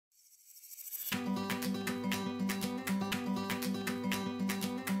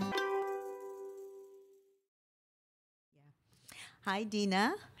Hi,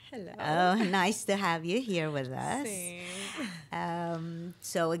 Dina. Hello. Oh, nice to have you here with us. Same.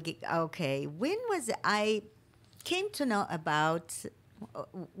 Okay, when was it? I came to know about?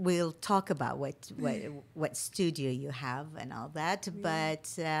 We'll talk about what studio you have and all that,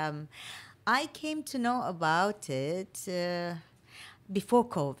 but I came to know about it before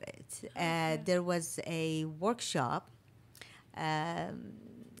COVID. Okay. There was a workshop um,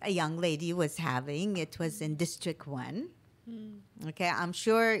 a young lady was having. It was in District 1. Okay, I'm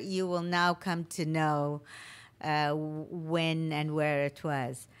sure you will now come to know when and where it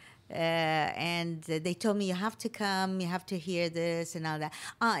was. And they told me, you have to come, you have to hear this and all that.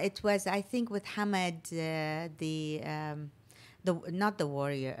 It was, I think, with Hamad, the not the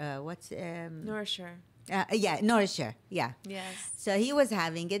warrior. Nourisher. Nourisher. Yeah. Yes. So he was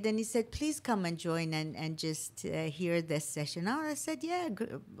having it, and he said, "Please come and join and just hear this session." Oh, I said, "Yeah,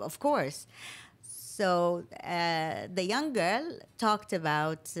 of course." So the young girl talked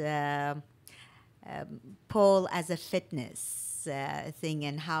about pole as a fitness thing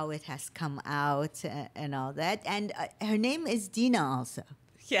and how it has come out and all that. And her name is Dina also.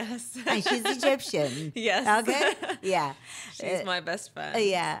 Yes. And she's Egyptian. Yes. Okay? Yeah. She's my best friend.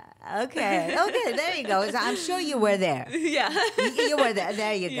 Yeah. Okay. Okay. There you go. So I'm sure you were there. Yeah. You were there.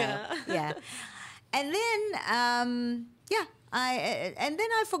 There you go. Yeah. Yeah. And then, and then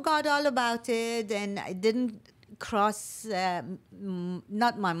I forgot all about it, and I didn't cross,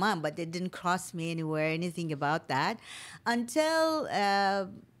 not my mind, but it didn't cross me anywhere, anything about that, until a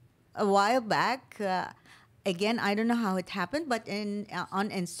while back. Again, I don't know how it happened, but on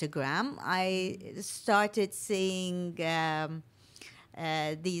Instagram, I started seeing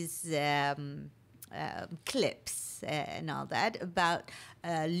these clips and all that about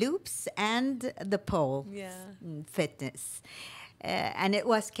loops and the pole fitness. And it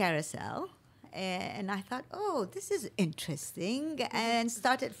was Carousel. And I thought, oh, this is interesting, and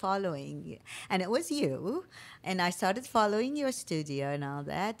started following. And it was you. And I started following your studio and all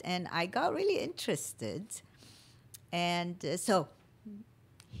that. And I got really interested. And so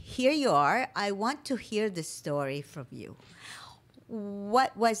here you are. I want to hear the story from you.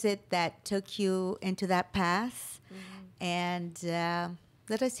 What was it that took you into that path? And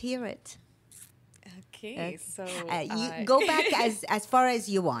let us hear it. Okay. So you go back as far as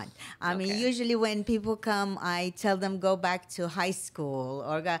you want. I mean, Okay. usually when people come, I tell them go back to high school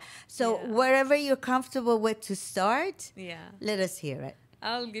so Yeah. wherever you're comfortable with to start. Yeah. Let us hear it.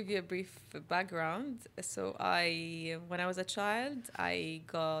 I'll give you a brief background. So when I was a child, I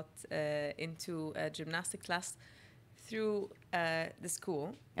got into a gymnastic class through the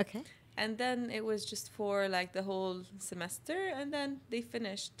school. Okay. And then it was just for like the whole semester, and then they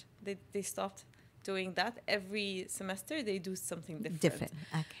finished. They stopped doing that. Every semester they do something different.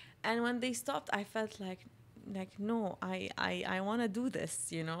 Okay. And when they stopped, I felt like no, I want to do this,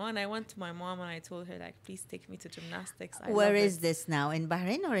 And I went to my mom and I told her, like, please take me to gymnastics. Where love is it. this now? In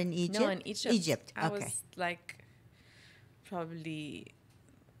Bahrain or in Egypt? No, in Egypt. Egypt. I Okay. was like probably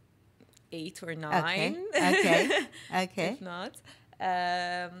 8 or 9. Okay. Okay. If not.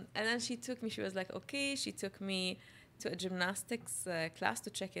 And then she was like, okay, she took me to a gymnastics class to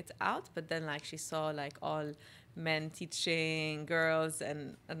check it out. But then like she saw like all men teaching girls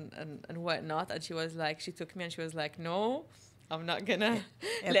and whatnot. And she took me and she was like, no, I'm not gonna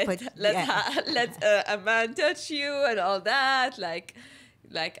let a man touch you and all that. Like,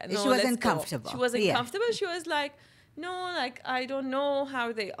 no, she wasn't let's go. comfortable. She wasn't Yeah. comfortable. She was like, no, like, I don't know how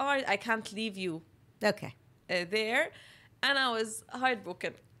they are. I can't leave you Okay. there. And I was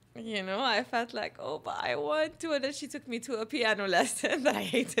heartbroken. I felt like, oh, but I want to. And then she took me to a piano lesson that I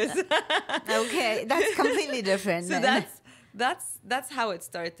hated. Okay. That's completely different. So that's how it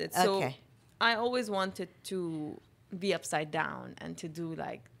started. So Okay. I always wanted to be upside down and to do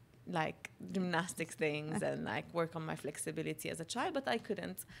like gymnastics things and like work on my flexibility as a child, but I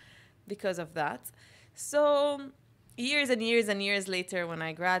couldn't because of that. So years and years and years later, when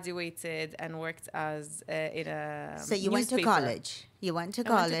I graduated and worked as in a So you went to newspaper. college. You went to I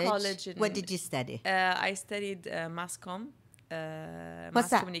went college. to college What did you study? I studied mass What's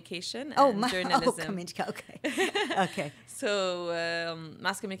that? communication Oh, and journalism. Okay. Okay. So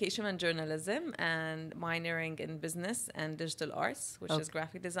mass communication and journalism, and minoring in business and digital arts, which is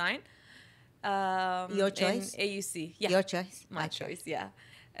graphic design. Your choice? In AUC. Yeah. Your choice? My Okay. choice, yeah.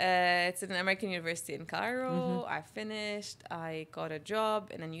 It's an American university in Cairo. I finished. I got a job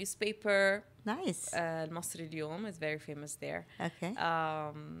in a newspaper. Nice. المصري اليوم is very famous there. Okay.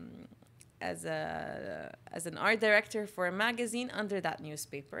 As an art director for a magazine under that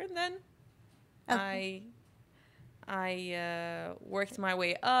newspaper. And then I worked my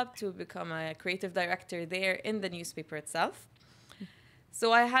way up to become a creative director there in the newspaper itself.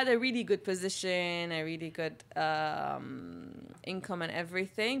 So I had a really good position, a really good income and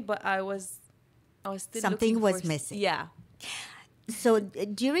everything, but I was still Something looking was for missing. Yeah. So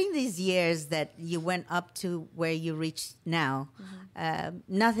during these years that you went up to where you reached now,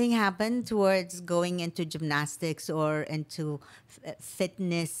 nothing happened towards going into gymnastics or into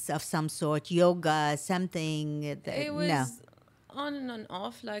fitness of some sort, yoga, something. It was on and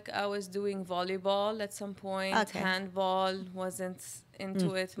off. Like I was doing volleyball at some point. Okay. Handball, wasn't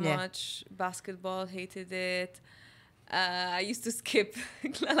into it much. Basketball, hated it. I used to skip.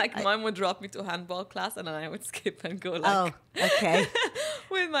 Like mom would drop me to handball class and then I would skip and go like okay.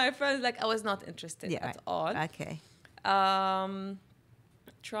 with my friends. Like I was not interested at all. Okay.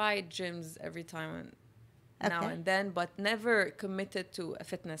 Tried gyms every time now and then, but never committed to a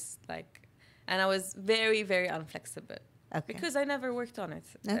fitness. Like, and I was very, very unflexible because I never worked on it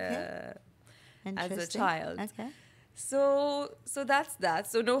as a child. Okay. So that's that.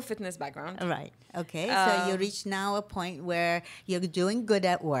 So no fitness background. Right. Okay. So you reach now a point where you're doing good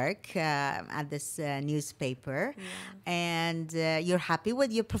at work at this newspaper, and you're happy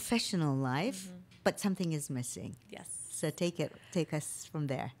with your professional life, but something is missing. Yes. So take us from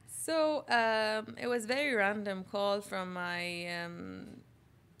there. So it was very random call from my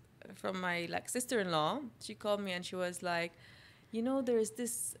like sister-in-law. She called me and she was like, you know, there's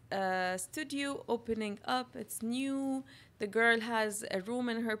this studio opening up. It's new. The girl has a room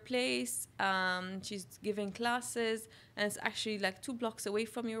in her place. She's giving classes, and it's actually like 2 blocks away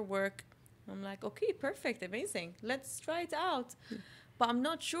from your work. I'm like, okay, perfect, amazing. Let's try it out. But I'm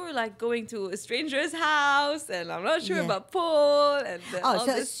not sure, like going to a stranger's house, and I'm not sure about pole and all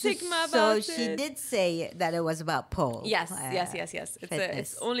the stigma about it. So she did say that it was about pole. Yes.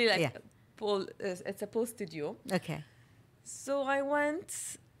 It's only like pole. It's a pole studio. Okay. So I went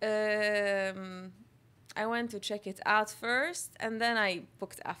to check it out first, and then I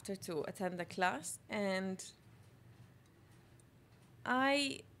booked after to attend the class, and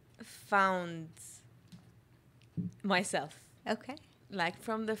I found myself. Okay. Like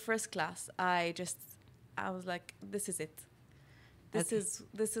from the first class, I was like, this is it. This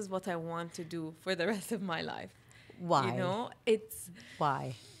is what I want to do for the rest of my life. Why? You know,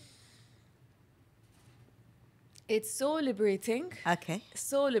 why? It's so liberating. Okay.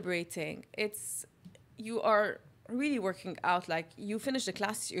 So liberating. You are really working out. Like you finish the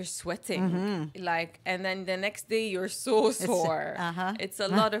class, you're sweating. Like, and then the next day you're so sore. It's a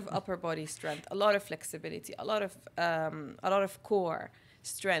lot of upper body strength, a lot of flexibility, a lot of core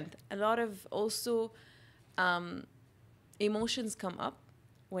strength, a lot of also emotions come up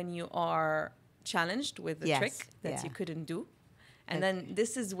when you are challenged with a trick that you couldn't do. And then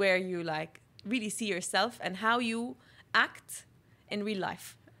this is where you like really see yourself and how you act in real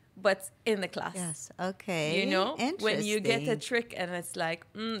life, but in the class. Yes. Okay. You know, when you get a trick and it's like,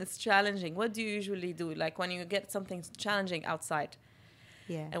 it's challenging. What do you usually do? Like when you get something challenging outside,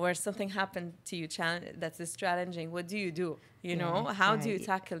 and where something happened to you that is challenging, what do you do? You know, how do you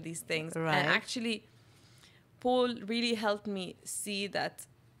tackle these things? Right. And actually, Paul really helped me see that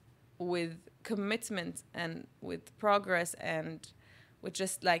with commitment and with progress and with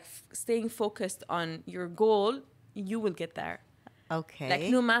just like staying focused on your goal, you will get there. Okay. Like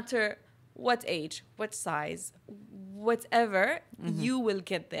no matter what age, what size, whatever, you will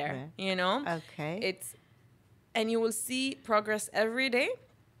get there. You know? Okay. And you will see progress every day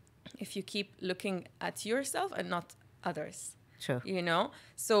if you keep looking at yourself and not others. True. You know?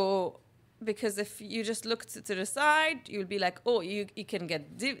 So because if you just look to the side, you'll be like, oh, you can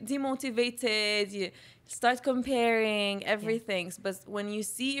get demotivated, you start comparing everything. But when you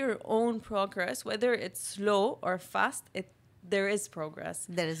see your own progress, whether it's slow or fast, there is progress.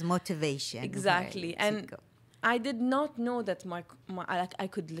 There is motivation. Exactly. And I did not know that I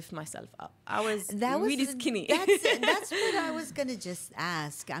could lift myself up. I was really skinny. That's what I was going to just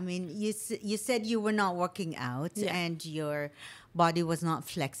ask. I mean, you said you were not working out and your body was not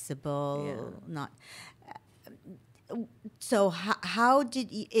flexible. So how did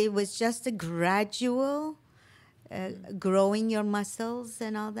it was just a gradual growing your muscles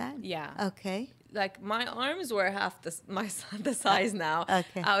and all that? Yeah. Okay. Like my arms were half the size now.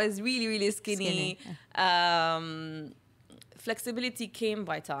 Okay. I was really, really skinny. Flexibility came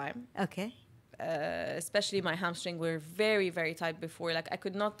by time. Okay. Especially my hamstring were very, very tight before. Like I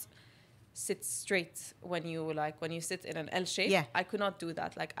could not sit straight when you sit in an L shape. Yeah. I could not do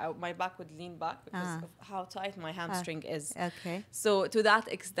that. Like my back would lean back because of how tight my hamstring is. Okay. So to that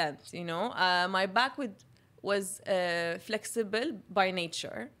extent, you know, my back was flexible by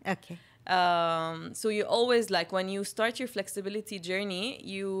nature. Okay. So you always like when you start your flexibility journey,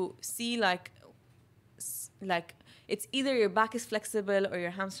 you see like it's either your back is flexible or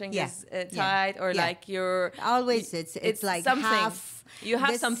your hamstring is tight, or like your always it's like something. half. You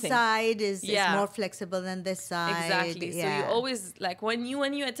have this something. Side is more flexible than this side. Exactly. So you always like when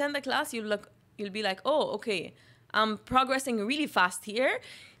you attend the class, you'll be like, oh, okay, I'm progressing really fast here.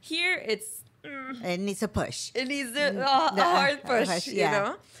 Here it's it needs a push. It needs a hard push, you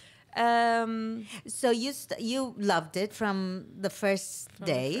know. So you loved it from the first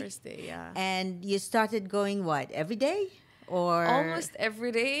day. First day, yeah. And you started going what, every day or almost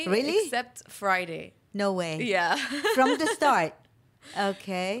every day? Really? Except Friday. No way. Yeah. From the start.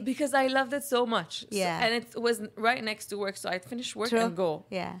 Okay. Because I loved it so much. Yeah. So, and it was right next to work, so I'd finish work and go.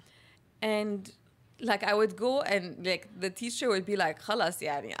 Yeah. And like I would go and like the teacher would be like, "Khalas,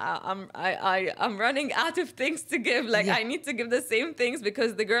 yani, I'm running out of things to give. Like I need to give the same things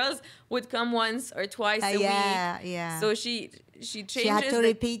because the girls would come once or twice a week. Yeah. So she changes. She had to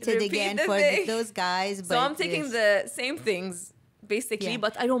repeat it again for those guys. But so I'm taking the same things basically,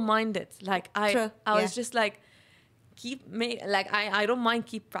 but I don't mind it. Like I was just like, I don't mind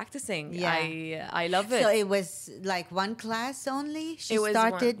keep practicing. Yeah. I love it. So it was like one class only? She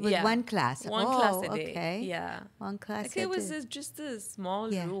started with one class. One class a day. Okay. Yeah. One class like it was just a small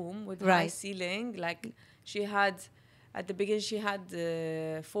room with high ceiling. Like she had, at the beginning she had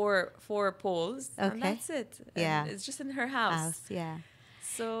four poles. Okay. And that's it. And it's just in her house. Yeah.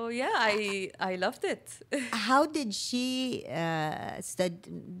 So yeah, I loved it. How did she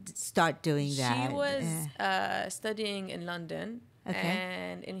start doing that? She was studying in London,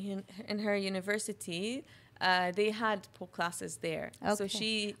 and in her university, they had pole classes there. Okay. So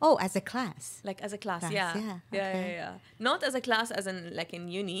she as a class, like as a class. Yeah. Not as a class, as in like in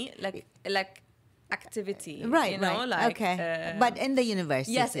uni, like activity, right? You know, like but in the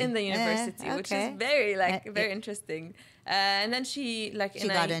university. Yes, in the university, which is very very interesting. And then she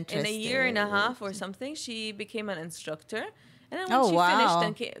in a year and a half or something, she became an instructor. And then when she finished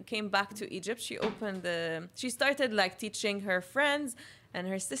and came back to Egypt, she started like teaching her friends and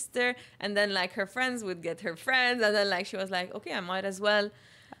her sister, and then like her friends would get her friends, and then like she was like, okay, I might as well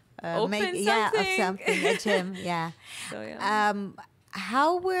open something. A gym. Yeah. So, yeah.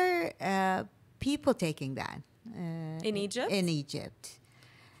 How were people taking that in Egypt? In Egypt.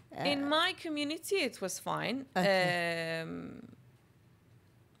 In my community, it was fine. Okay.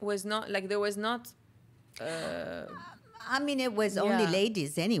 Was not like there was not. I mean, it was only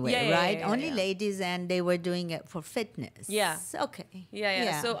ladies anyway, right? Only ladies, and they were doing it for fitness. Yeah. Okay.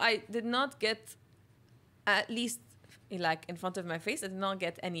 Yeah. So I did not get, at least like in front of my face, I did not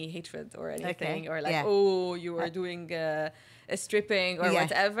get any hatred or anything, or like, oh, you were doing a stripping or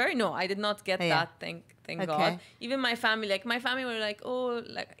whatever. No, I did not get that. Thank God. Even my family were like, oh,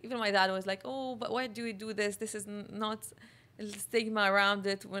 like even my dad was like, oh, but why do we do this? This is not stigma around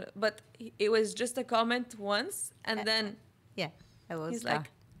it. But it was just a comment once, and then he's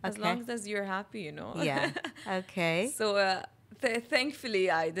like, as long as you're happy, you know. Yeah. Okay. So thankfully,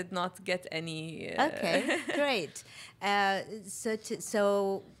 I did not get any. Okay, great.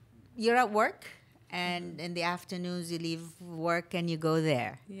 So you're at work, and in the afternoons you leave work and you go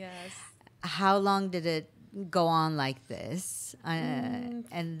there. Yes. How long did it go on like this? And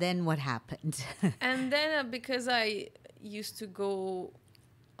then what happened? And then because I used to go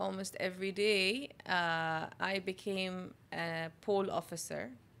almost every day, I became a pole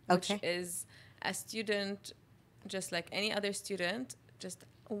officer, which is a student, just like any other student, just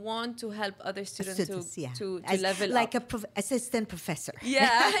want to help other students to level like up. Like assistant professor.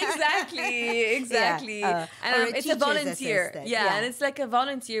 Yeah, exactly. Yeah. And it's a volunteer. Yeah, and it's like a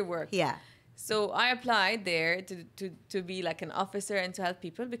volunteer work. Yeah. So I applied there to be like an officer and to help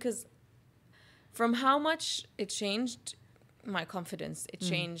people, because from how much it changed my confidence, it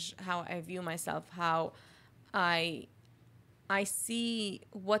changed how I view myself, how I see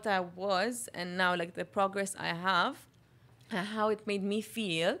what I was, and now like the progress I have, and how it made me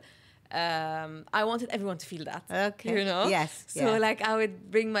feel. I wanted everyone to feel that. Okay. You know? Yes. So like I would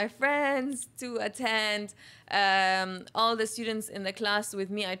bring my friends to attend, all the students in the class with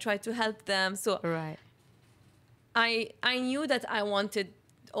me, I tried to help them. So I knew that I wanted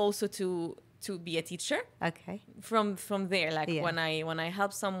also to be a teacher. Okay. From there, like when I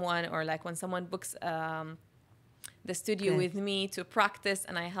help someone, or like when someone books the studio with me to practice,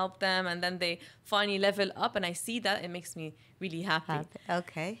 and I help them, and then they finally level up, and I see that, it makes me really happy.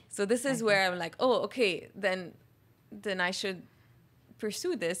 Okay. So this is where I'm like, oh, okay, then I should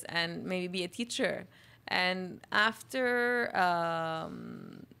pursue this and maybe be a teacher. And after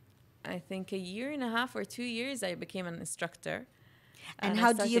I think a year and a half or 2 years, I became an instructor. And I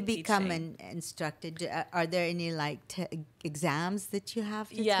how do you started become teaching. an instructor? Are there any like exams that you have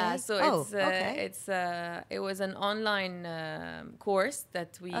to Yeah, take? so Okay. it was an online course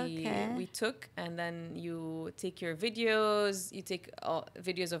that Okay. we took, and then you take your videos, you take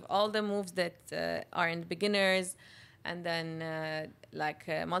videos of all the moves that are in beginners, and then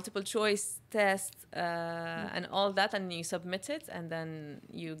multiple choice test and all that, and you submit it, and then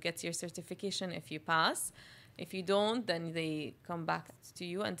you get your certification if you pass. If you don't, then they come back to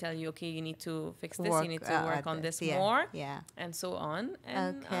you and tell you, okay, you need to fix this, you need to work on this more, and so on.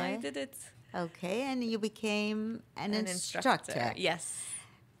 And I did it. Okay, and you became an instructor. Yes.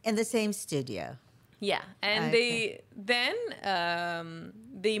 In the same studio. Yeah, and they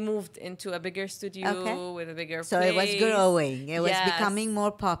moved into a bigger studio with a bigger so place. it was growing. It was becoming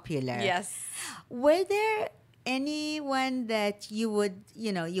more popular. Yes. Were there anyone that you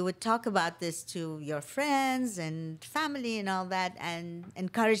would talk about this to your friends and family and all that and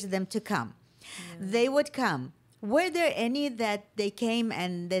encourage them to come? Yeah. They would come. Were there any that they came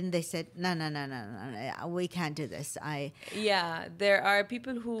and then they said, no, we can't do this? Yeah, there are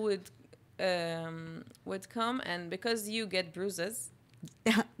people who would come, and because you get bruises.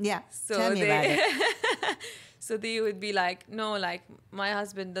 Yeah, so tell me about it. So they would be like, no, like my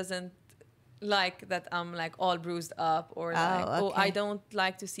husband doesn't like that I'm like all bruised up, or I don't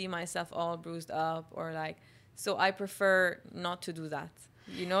like to see myself all bruised up, or like, so I prefer not to do that.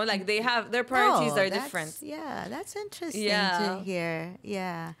 You know, like they have their priorities are different. Yeah, that's interesting to hear.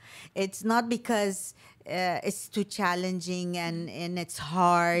 Yeah, it's not because it's too challenging and it's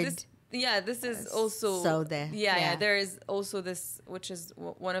hard. This is also so there. Yeah, there is also this, which is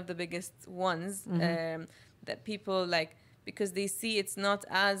one of the biggest ones that people like, because they see it's not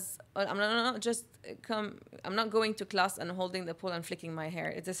as I'm not going to class and holding the pole and flicking my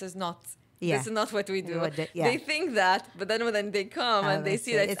hair. This is not what we do. They think that, but then when they come and they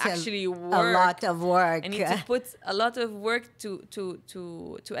see that it's actually work, a lot of work, and you need to put a lot of work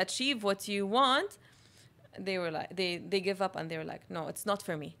to achieve what you want. They were like, they give up, and they were like, no, it's not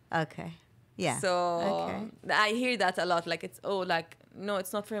for me. Okay. Yeah. So I hear that a lot. Like, no,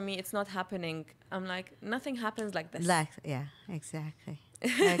 it's not for me. It's not happening. I'm like, nothing happens like this. Yeah, exactly.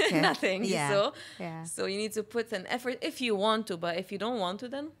 Okay. Nothing. Yeah. So you need to put an effort if you want to, but if you don't want to,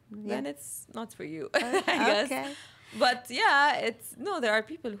 then it's not for you. I guess. Okay. But there are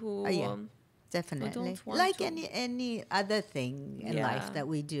people who definitely like any other thing in life that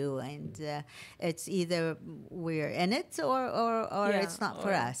we do, and it's either we're in it or it's not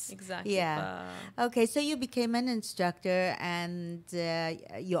for us. Exactly. Yeah. Okay, so you became an instructor, and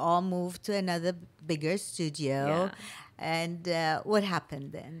you all moved to another bigger studio. And what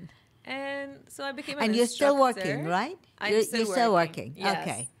happened then? And so I became an instructor. And you're still working, right? You're still working. Yes.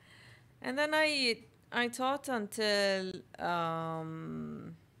 Okay. And then I taught until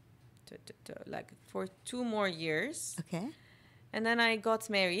like for 2 more years. Okay. And then I got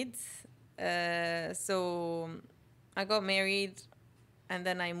married. So I got married, and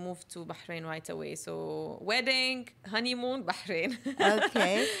then I moved to Bahrain right away. So wedding, honeymoon, Bahrain.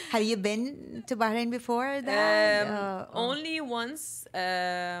 Okay. Have you been to Bahrain before that? Only once,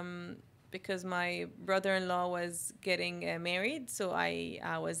 because my brother-in-law was getting married. So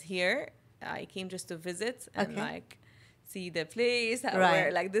I was here. I came just to visit and see the place,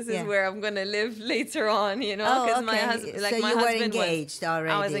 where like this is where I'm gonna live later on, you know, because my husband, like so my you husband were engaged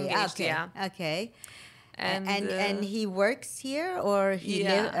already. I was engaged, Okay. And he works here, or he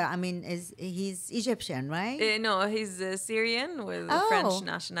he's Egyptian, right? No, he's Syrian with French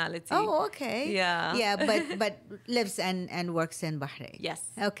nationality. Oh, okay. Yeah. Yeah, but lives and works in Bahrain. Yes.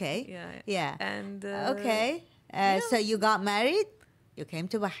 Okay. Yeah. And okay. So you got married, you came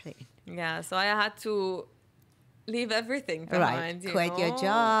to Bahrain. Yeah, so I had to leave everything behind. Right. Quit your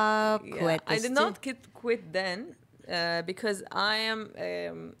job. Quit. I did not quit then. Because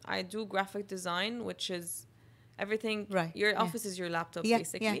I do graphic design, which is everything. Right. Your office is your laptop,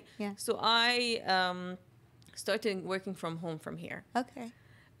 basically. Yeah. So I started working from home from here. Okay.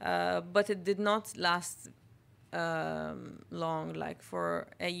 But it did not last long, like for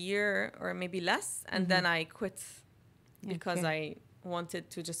a year or maybe less, and then I quit because I wanted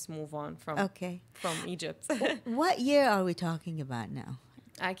to just move on from Egypt. What year are we talking about now?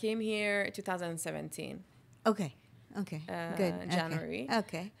 I came here 2017. Okay. Good. January.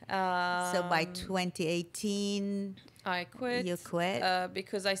 Okay. So by 2018, I quit. You quit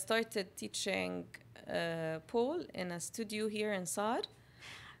because I started teaching pole in a studio here in Saad,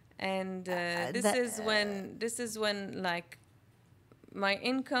 and this is when like my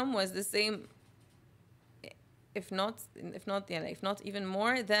income was the same, if not even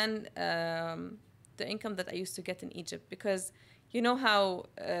more than the income that I used to get in Egypt, because you know how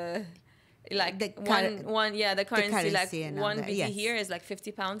like the currency like one BD here is like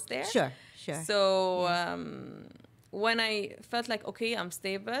 50 pounds there. Sure. So when I felt like, okay, I'm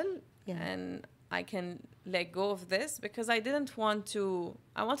stable and I can let go of this, because I wanted to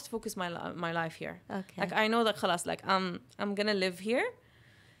focus my life here. Okay. Like I know that khalas, like I'm gonna live here,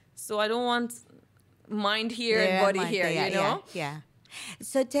 so I don't want mind here and body here, you know? Yeah.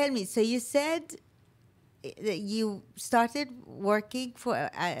 So tell me, so you said that you started working for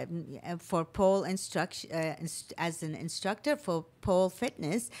pole instruction as an instructor for pole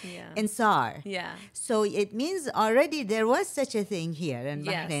fitness in SAR. Yeah. So it means already there was such a thing here in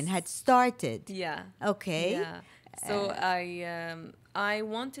Bahrain, had started. Yeah. Okay. Yeah. So I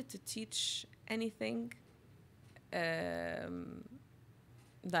wanted to teach anything,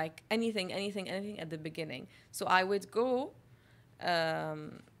 like anything at the beginning. So I would go.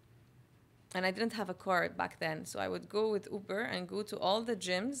 And I didn't have a car back then, so I would go with Uber and go to all the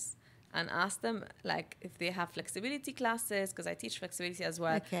gyms and ask them like if they have flexibility classes, because I teach flexibility as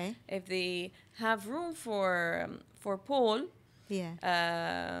well. Okay. If they have room for pole.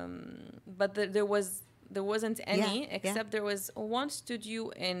 Yeah. But there wasn't any, except there was one studio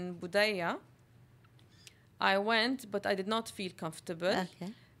in Budaya. I went, but I did not feel comfortable.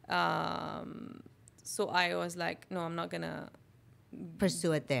 Okay. So I was like, no, I'm not gonna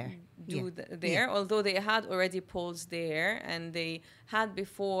pursue it there. Although they had already poles there, and they had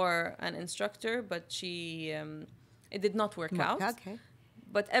before an instructor, but it did not work out. Okay.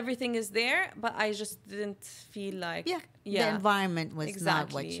 But everything is there, but I just didn't feel like the environment was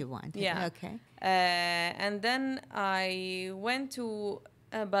not what you wanted. Yeah. Okay. And then I went to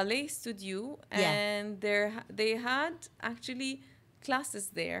a ballet studio, and they had actually classes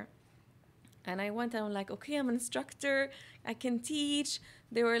there. And I went and I'm like, okay, I'm an instructor, I can teach.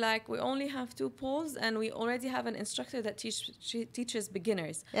 They were like, we only have 2 poles, and we already have an instructor that teaches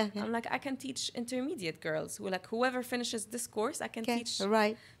beginners. I'm like, I can teach intermediate girls. Whoever finishes this course, I can teach.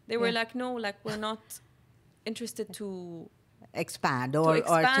 Right. They were like, no, like we're not interested to expand or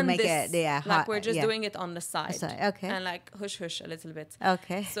to make this, it. Like we're just doing it on the side. Okay. And like hush a little bit.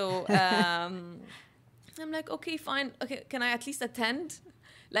 Okay. So I'm like, okay, fine. Okay, can I at least attend?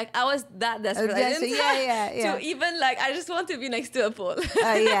 Like I was that desperate. So even like I just want to be next to a pole.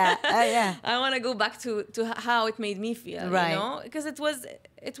 I want to go back to how it made me feel, you know, because it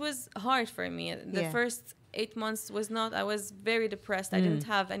was hard for me. The first 8 months was not. I was very depressed. I didn't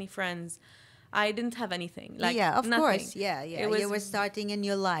have any friends. I didn't have anything. Like of nothing. course, you were starting a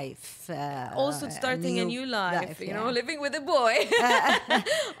new life. Also starting a new life, you know, living with a boy,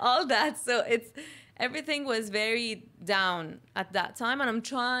 all that. So everything was very down at that time, and I'm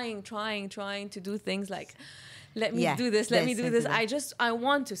trying to do things like, let me do this, let me do this. I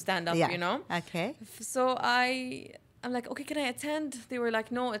want to stand up, you know? Okay. So I'm like, okay, can I attend? They were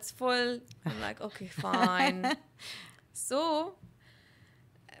like, no, it's full. I'm like, okay, fine. So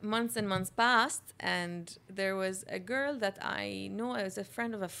months and months passed, and there was a girl that I know, I was a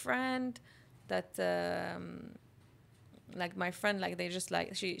friend of a friend that... like my friend, like they just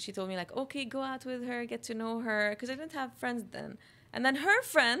like she told me like, okay, go out with her, get to know her, because I didn't have friends then. And then her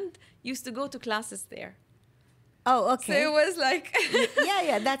friend used to go to classes there. Oh, okay. So it was like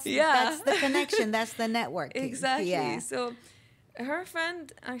that's the connection, that's the networking. Exactly. So her friend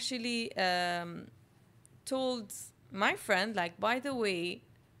actually told my friend, like, by the way,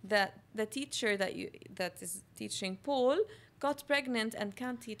 that the teacher that is teaching pole got pregnant and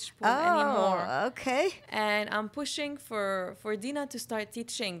can't teach pole anymore. Okay. And I'm pushing for Dina to start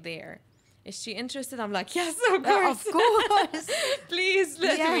teaching there. Is she interested? I'm like, yes, of course. Of course. Please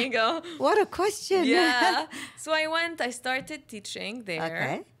let me go. What a question. Yeah. So I started teaching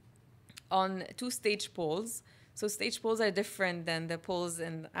there on 2 stage poles. So stage poles are different than the poles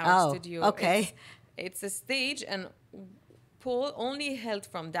in our studio. Okay. It's a stage, and pole only held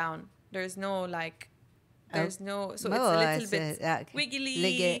from down. There's no like... There's no, so it's a little bit wiggly.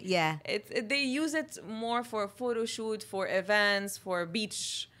 They use it more for photo shoot, for events, for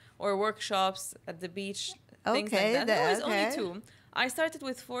beach or workshops at the beach, things like that. There was only 2. I started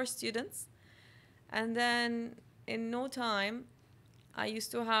with 4 students, and then in no time, I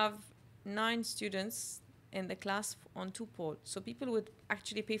used to have 9 students in the class on 2 poles. So people would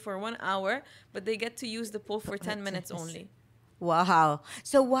actually pay for 1 hour, but they get to use the pole for 10 minutes only. Wow.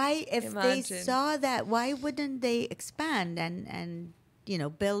 So why, if they saw that, why wouldn't they expand and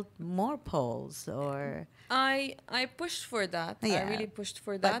build more poles? Or I pushed for that. I really pushed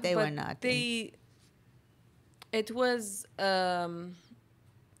for that. But they were not. It was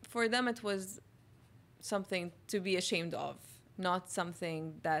for them. It was something to be ashamed of. not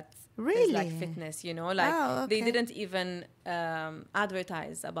something that Really? is like fitness, you know, like they okay. didn't even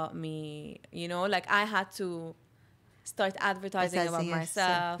advertise about me, you know, like I had to start advertising about Advertising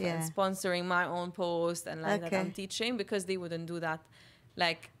yourself, myself and yeah. sponsoring my own post and like that Okay. I'm teaching, because they wouldn't do that.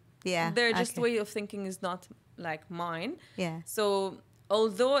 Like Yeah. their just okay. way of thinking is not like mine. Yeah. So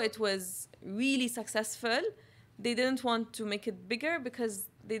although it was really successful, they didn't want to make it bigger because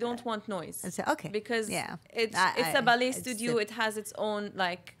they don't want noise. So, okay. Because Yeah. it's a ballet it's studio. the- It has its own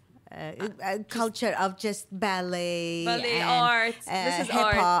like culture of just ballet and art. This is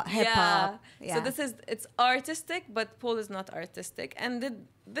hip hop. art. Hip hop. So it's artistic, but pole is not artistic. And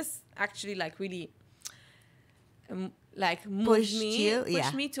this actually like really like Pushed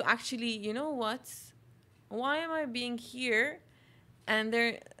pushed me to actually, you know what? Why am I being here? And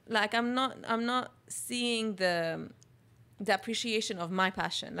they're like, I'm not seeing the appreciation of my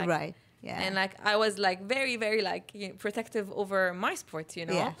passion. Like, Right. Yeah. And like I was like very, very like protective over my sport, you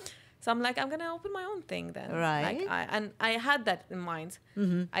know. Yeah. So I'm like, I'm gonna open my own thing then. Right. Like I had that in mind.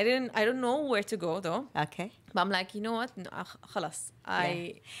 I don't know where to go though. Okay. But I'm like, you know what? No, خلاص.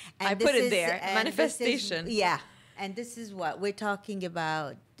 I And put this it is- there. and Manifestation. This is, yeah. And this is what we're talking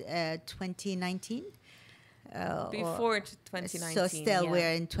about 2019? Before 2019. So still yeah.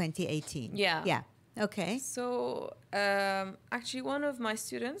 we're in 2018. Yeah. Yeah. Okay. So actually, one of my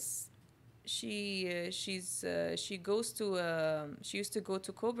students, she used to go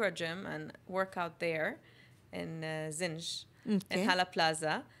to Cobra Gym and work out there in Zinj in Hala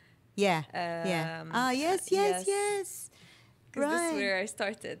Plaza. Yeah. Yeah. Yes. Because Right. this is where I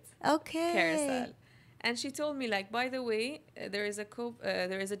started Okay. Carousel. And she told me, like, by the way, there is a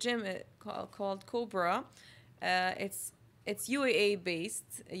gym called Cobra. It's UAE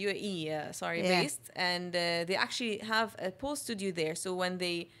based, based, and they actually have a pole studio there. So when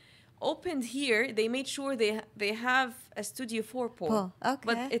they opened here, they made sure they have a studio for pole, Okay.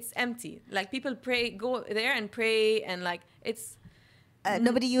 but it's empty. Like people go there and pray, and like it's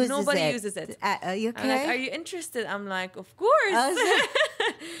nobody uses it. You I'm like, okay? are you interested? I'm like, of course.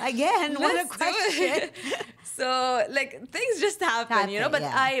 Again, what a Let's do question. it. So like things just happen, you know. But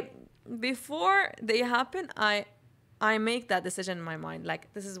yeah. before they happen, I make that decision in my mind.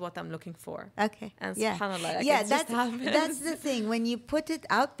 Like this is what I'm looking for. Okay. And yeah. subhanAllah, like, yeah, it just happens. that's the thing. When you put it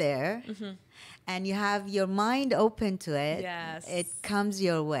out there and you have your mind open to it, Yes. it comes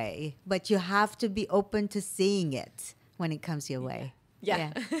your way. But you have to be open to seeing it when it comes your way.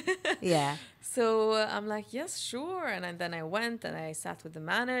 Yeah. Yeah. So I'm like, yes, sure. And then I went and I sat with the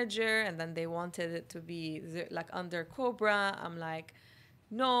manager, and then they wanted it to be like under Cobra. I'm like,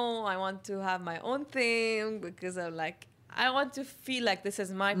 no, I want to have my own thing because I'm like, I want to feel like this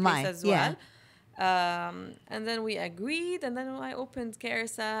is my place as well. And then we agreed, and then I opened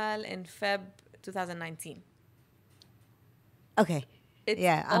Carousel in Feb 2019. Okay.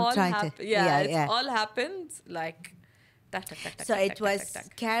 I'm trying to. It's all happened like. So it was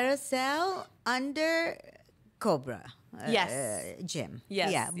Carousel under Cobra gym.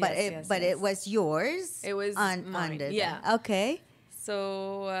 Yes. Yeah, but it was yours. It was mine. Under. Yeah. Okay.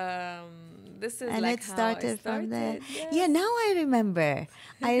 So this is and like it how started I from there. Yes. Yeah, now I remember.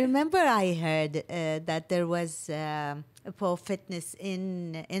 I heard that there was a pole fitness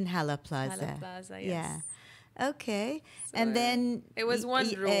in Hala Plaza. Hala Plaza, yes. Yeah. Okay. So and then it was one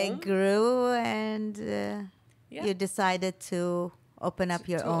room. Grew and you decided to open up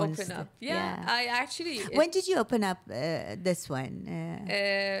your own. Yeah. I actually. When did you open up this one?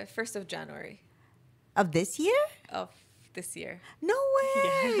 1st of January. Of this year? Of this year. No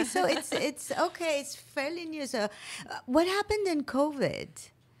way. Yeah. So it's okay. It's fairly new. So what happened in COVID?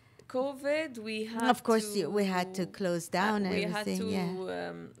 We had of course we had to close down we everything. had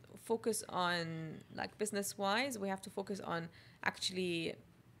to focus on, like, business wise, we have to focus on actually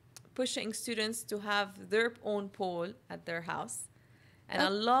pushing students to have their own pole at their house, and a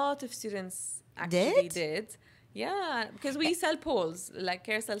lot of students actually did. Yeah, because we sell poles, like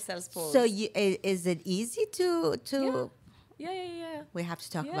Carousel sells poles. So is it easy to Yeah. We have to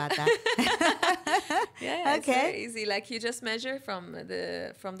talk about that. Yeah, okay. It's very easy. Like you just measure from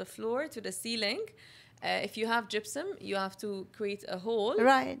the floor to the ceiling. If you have gypsum, you have to create a hole,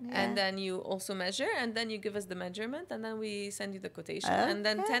 right? Yeah. And then you also measure, and then you give us the measurement, and then we send you the quotation, and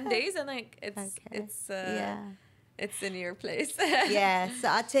then 10 days, and like it's in your place. Yeah. So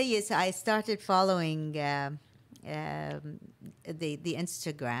I'll tell you. So I started following the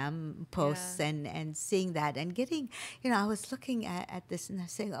Instagram posts and seeing that and getting, I was looking at this and I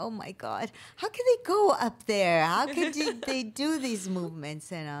was saying, oh my God, how can they go up there? How could they do these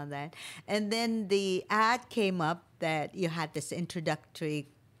movements and all that? And then the ad came up that you had this introductory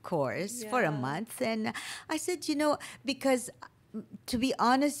course for a month. And I said, because to be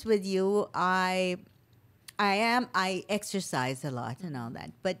honest with you, I exercise a lot and all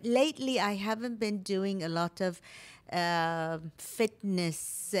that. But lately, I haven't been doing a lot of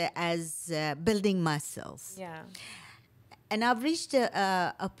fitness as building muscles. Yeah. And I've reached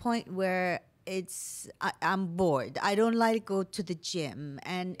a point where I'm bored. I don't like to go to the gym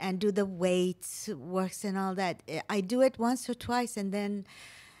and do the weights works and all that. I do it once or twice, and then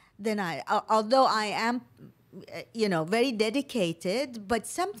although I am, very dedicated, but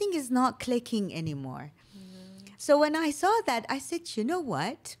something is not clicking anymore. So when I saw that, I said, you know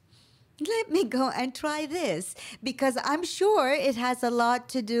what? Let me go and try this, because I'm sure it has a lot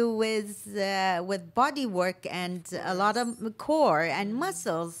to do with body work and a lot of core and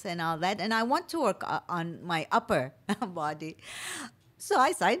muscles and all that. And I want to work on my upper body. So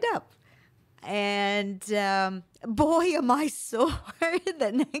I signed up. And boy, am I sore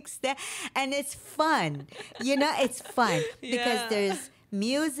the next day. And it's fun. It's fun because there's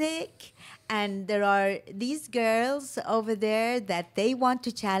music. And there are these girls over there that they want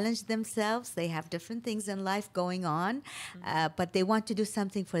to challenge themselves. They have different things in life going on, but they want to do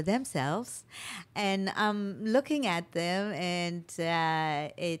something for themselves. And I'm looking at them, and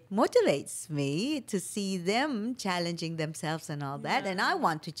it motivates me to see them challenging themselves and all that. And I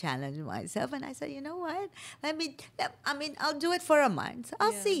want to challenge myself. And I said, you know what? I'll do it for a month.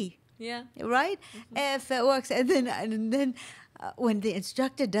 I'll see. Yeah. Right? If it works. And then when the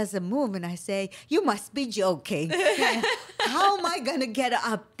instructor does a move and I say, you must be joking. How am I going to get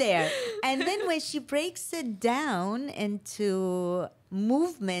up there? And then when she breaks it down into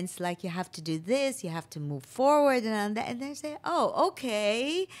movements, like you have to do this, you have to move forward and that, and then say, oh,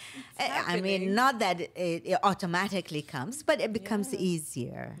 okay. Not that it automatically comes, but it becomes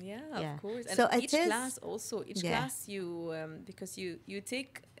easier. Yeah, of course. And so each class also, class you, because you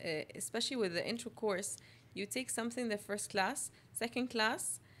take, especially with the intro course, you take something the first class, second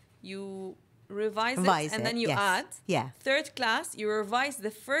class, you revise it, and then you add. Yeah. Third class, you revise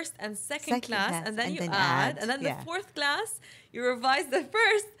the first and second class, and then you add. And then the fourth class, you revise the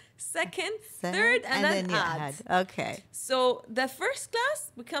first, second, third, and then add. Okay. So the first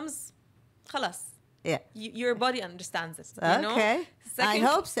class becomes khalas. Yeah. Your body understands it. Okay. I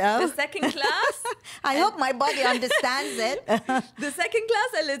hope so. The second class. I hope my body understands it. The second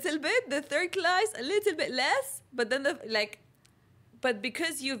class a little bit. The third class a little bit less. But then but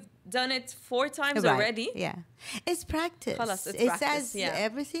because you've done it 4 times already. Yeah. It's practice. It's practice, as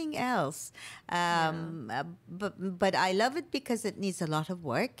everything else. But I love it because it needs a lot of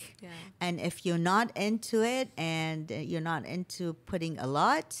work. Yeah. And if you're not into it and you're not into putting a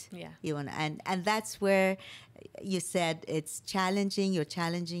lot, and that's where you said it's challenging. You're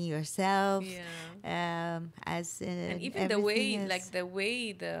challenging yourself. Yeah. And even the way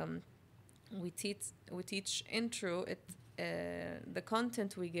we teach intro, the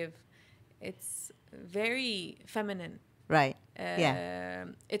content we give, it's very feminine. Right.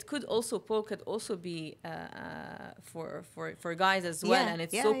 It could also be for guys as well, and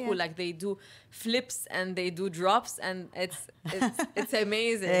it's so cool. Like they do flips and they do drops, and it's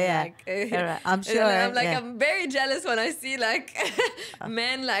amazing. I'm sure. I'm very jealous when I see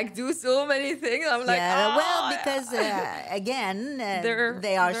men do so many things. I'm like, because again,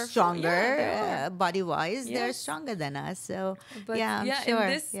 they are stronger body wise. Yes. They're stronger than us. So I'm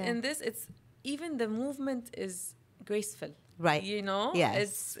sure. In this, it's even the movement is graceful, right? Yes,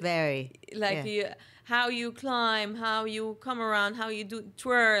 it's very how you climb, how you come around, how you do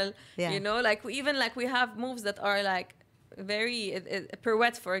twirl. We have moves that are very a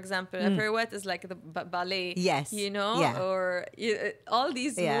pirouette, for example. A pirouette is like the ballet. Yes, or all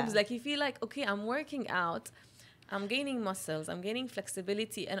these moves. You feel like, okay, I'm working out, I'm gaining muscles, I'm gaining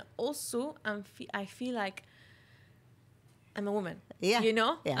flexibility, and also I feel like I'm a woman.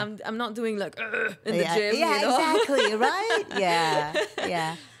 I'm not doing in the gym. Exactly. Right.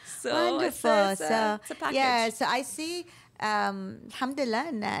 Yeah. So wonderful. It's a package. So I see.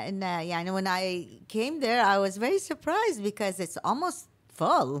 Alhamdulillah. When I came there, I was very surprised because it's almost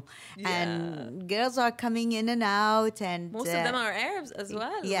full, and girls are coming in and out, and most of them are Arabs as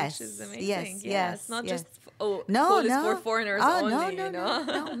well. Yes, which is amazing. Yes, it's not just no, for foreigners only.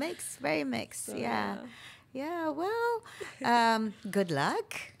 No, mixed, very mixed. So, Yeah, well, good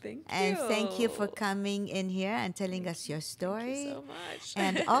luck. Thank you. And thank you for coming in here and telling us your story. Thank you so much.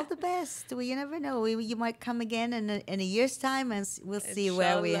 And all the best. You never know. You might come again in a year's time, and we'll see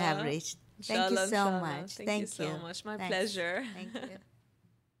where we have reached. Thank you so much. Thank you so much. My pleasure. Thank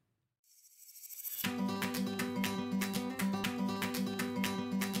you.